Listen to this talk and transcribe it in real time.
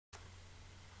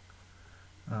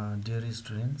Dear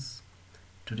students,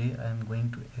 today I am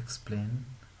going to explain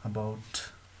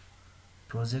about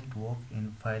project work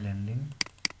in file handling.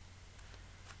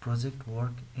 Project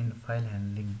work in file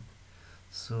handling.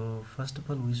 So first of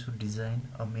all, we should design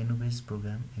a menu-based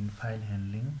program in file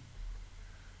handling.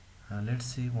 Let's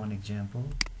see one example.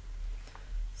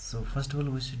 So first of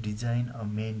all, we should design a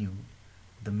menu.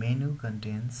 The menu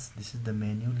contains, this is the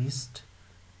menu list,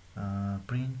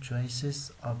 print,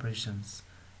 choices, operations.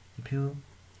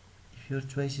 If your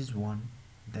choice is 1,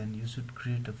 then you should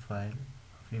create a file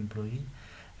of employee,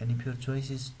 and if your choice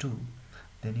is 2,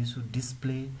 then you should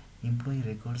display employee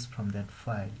records from that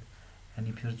file, and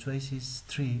if your choice is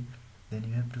 3, then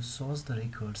you have to source the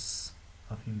records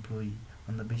of employee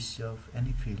on the basis of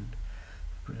any field.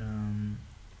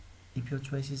 If your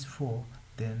choice is 4,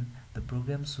 then the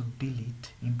program should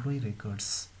delete employee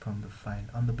records from the file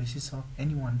on the basis of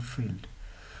any one field.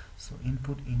 So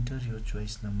enter your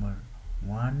choice number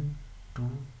 1, 2,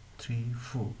 3,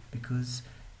 4, because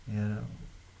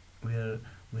we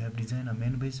have designed a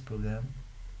menu-based program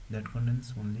that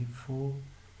contains only 4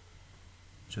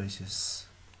 choices.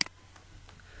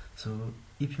 So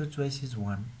if your choice is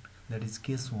 1, that is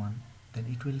case 1, then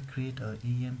it will create a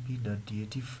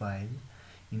emp.dat file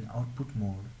in output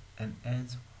mode, and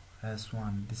as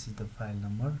 1, this is the file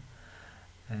number,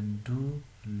 and do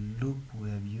loop we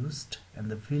have used, and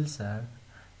the fields are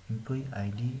employee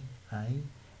ID I,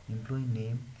 employee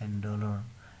name and $,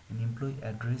 and employee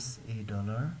address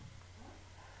 $,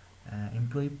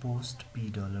 employee post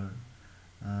 $P$,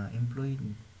 employee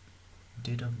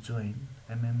date of join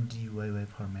mmdyyy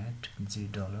format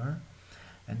 $,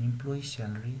 and employee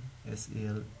salary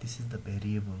SAL. This is the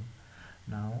variable.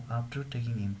 Now after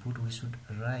taking input, we should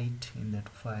write in that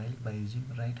file by using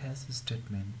write hash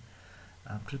statement.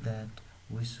 After that,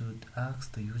 we should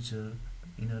ask the user,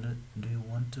 do you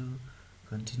want to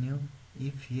continue?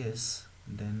 If yes,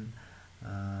 then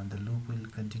the loop will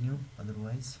continue,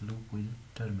 otherwise loop will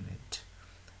terminate.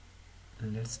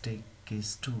 Let's take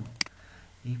case 2.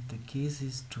 If the case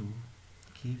is 2,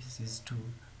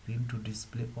 we need to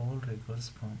display all records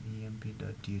from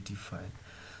emp.dat file.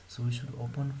 So we should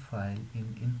open file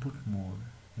in input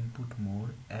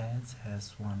mode as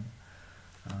 #1.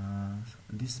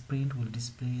 This print will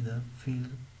display the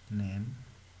field name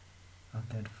of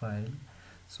that file.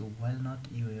 So while not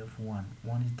UF1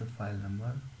 is the file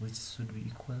number, which should be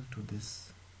equal to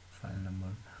this file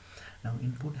number. Now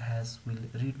input hash will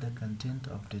read the content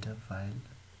of data file,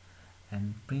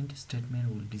 and print statement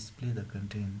will display the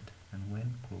content and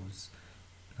when close.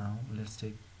 Now let's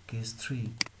take case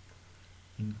 3.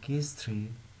 In case 3,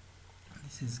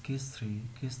 this is case 3.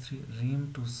 Case 3,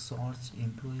 rem to search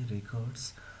employee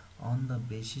records on the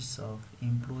basis of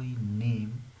employee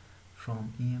name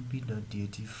from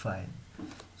emp.dat file.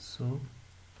 So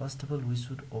first of all, we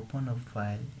should open a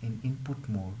file in input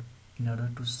mode. In order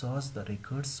to source the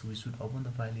records, we should open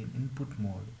the file in input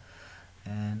mode,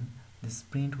 and this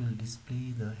print will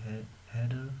display the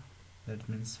header, that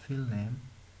means field name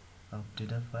of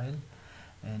data file,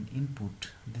 and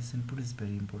input. This input is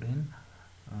very important.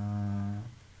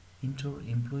 Enter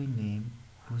employee name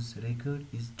whose record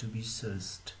is to be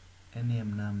searched,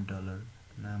 name $,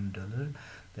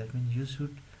 that means you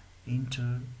should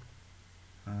enter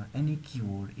any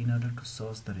keyword in order to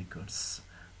source the records.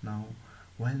 Now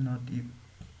while not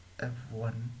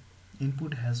F1,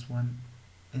 input has one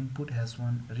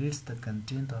reads the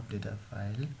content of data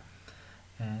file,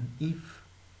 and if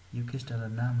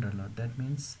 $num$, that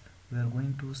means we are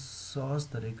going to source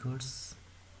the records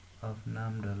of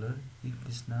 $num$. If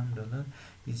this $num$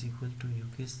 is equal to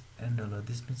 $n$,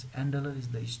 this means $n$ is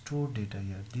the stored data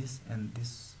here. This and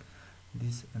this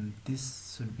and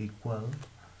this should be equal.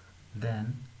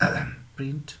 Then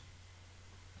print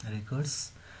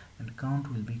records, and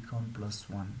count will be count plus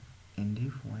 1. And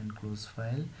if when close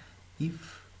file,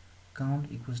 if count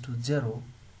equals to 0,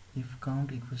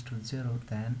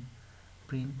 then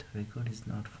print record is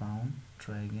not found.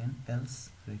 Try again, else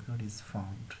record is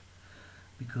found.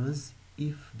 Because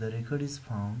if the record is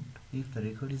found,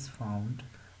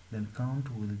 then count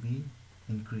will be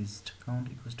increased. Count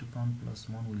equals to count plus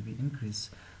 1 will be increased.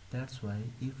 That's why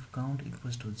if count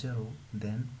equals to 0,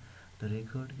 then the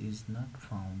record is not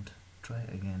found. Try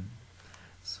again.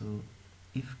 So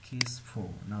if case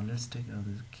 4, now let's take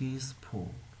another case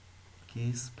 4.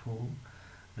 Case 4,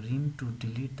 rem to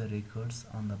delete the records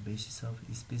on the basis of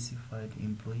specified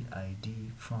employee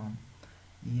ID from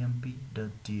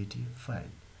emp.dat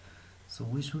file. So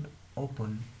we should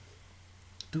open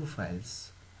 2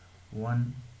 files,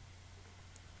 one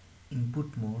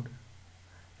input mode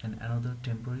and another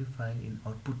temporary file in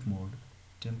output mode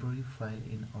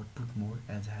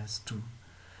as #2.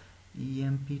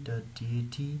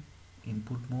 emp.dat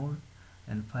input mode,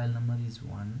 and file number is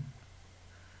 1.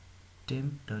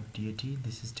 temp.dat,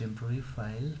 this is temporary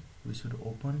file, we should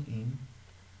open in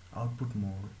output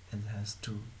mode and has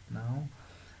 2. Now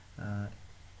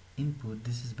input,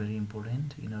 this is very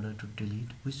important. In order to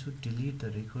delete, we should delete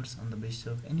the records on the basis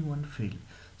of any one field.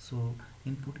 So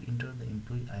input, enter the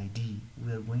employee ID.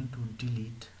 We are going to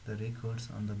delete the records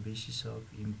on the basis of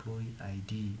employee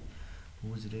ID,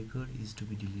 whose record is to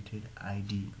be deleted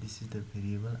ID. This is the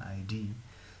variable ID.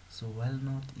 So while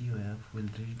not ef will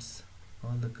reads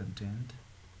all the content,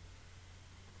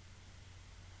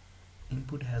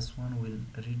 input has 1 will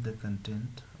read the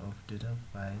content of data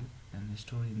file and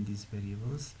store in these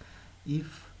variables.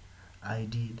 If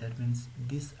id, that means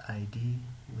this id,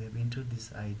 we have entered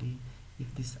this id,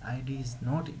 if this id is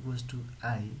not equals to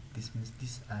I, this means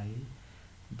this I,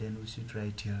 then we should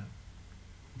write here,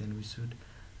 then we should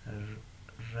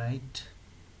write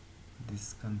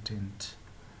this content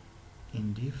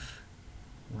in diff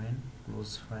when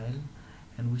close file,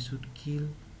 and we should kill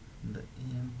the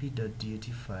emp.dat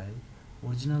file,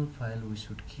 original file. We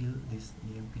should kill this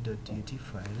emp.dat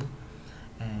file,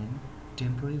 and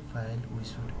temporary file we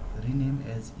should rename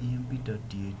as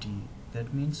emp.dat.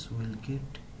 that means we'll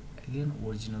get again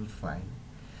original file.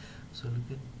 So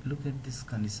look at this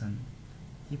condition.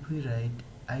 If we write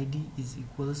id is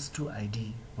equals to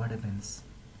id, what happens?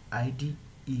 id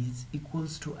is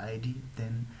equals to id,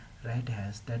 then write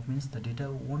hash, that means the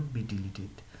data won't be deleted.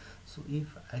 So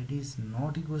if id is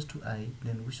not equals to I,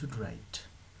 then we should write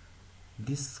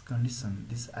this condition,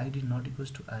 this id not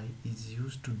equals to I is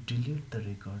used to delete the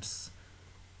records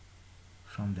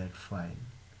from that file.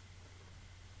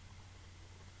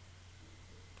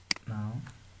 Now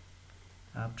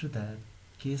after that,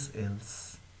 case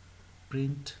else,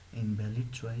 print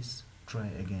invalid choice, try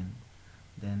again,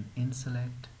 then end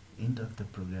select, end of the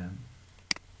program.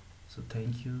 So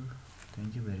thank you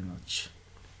very much.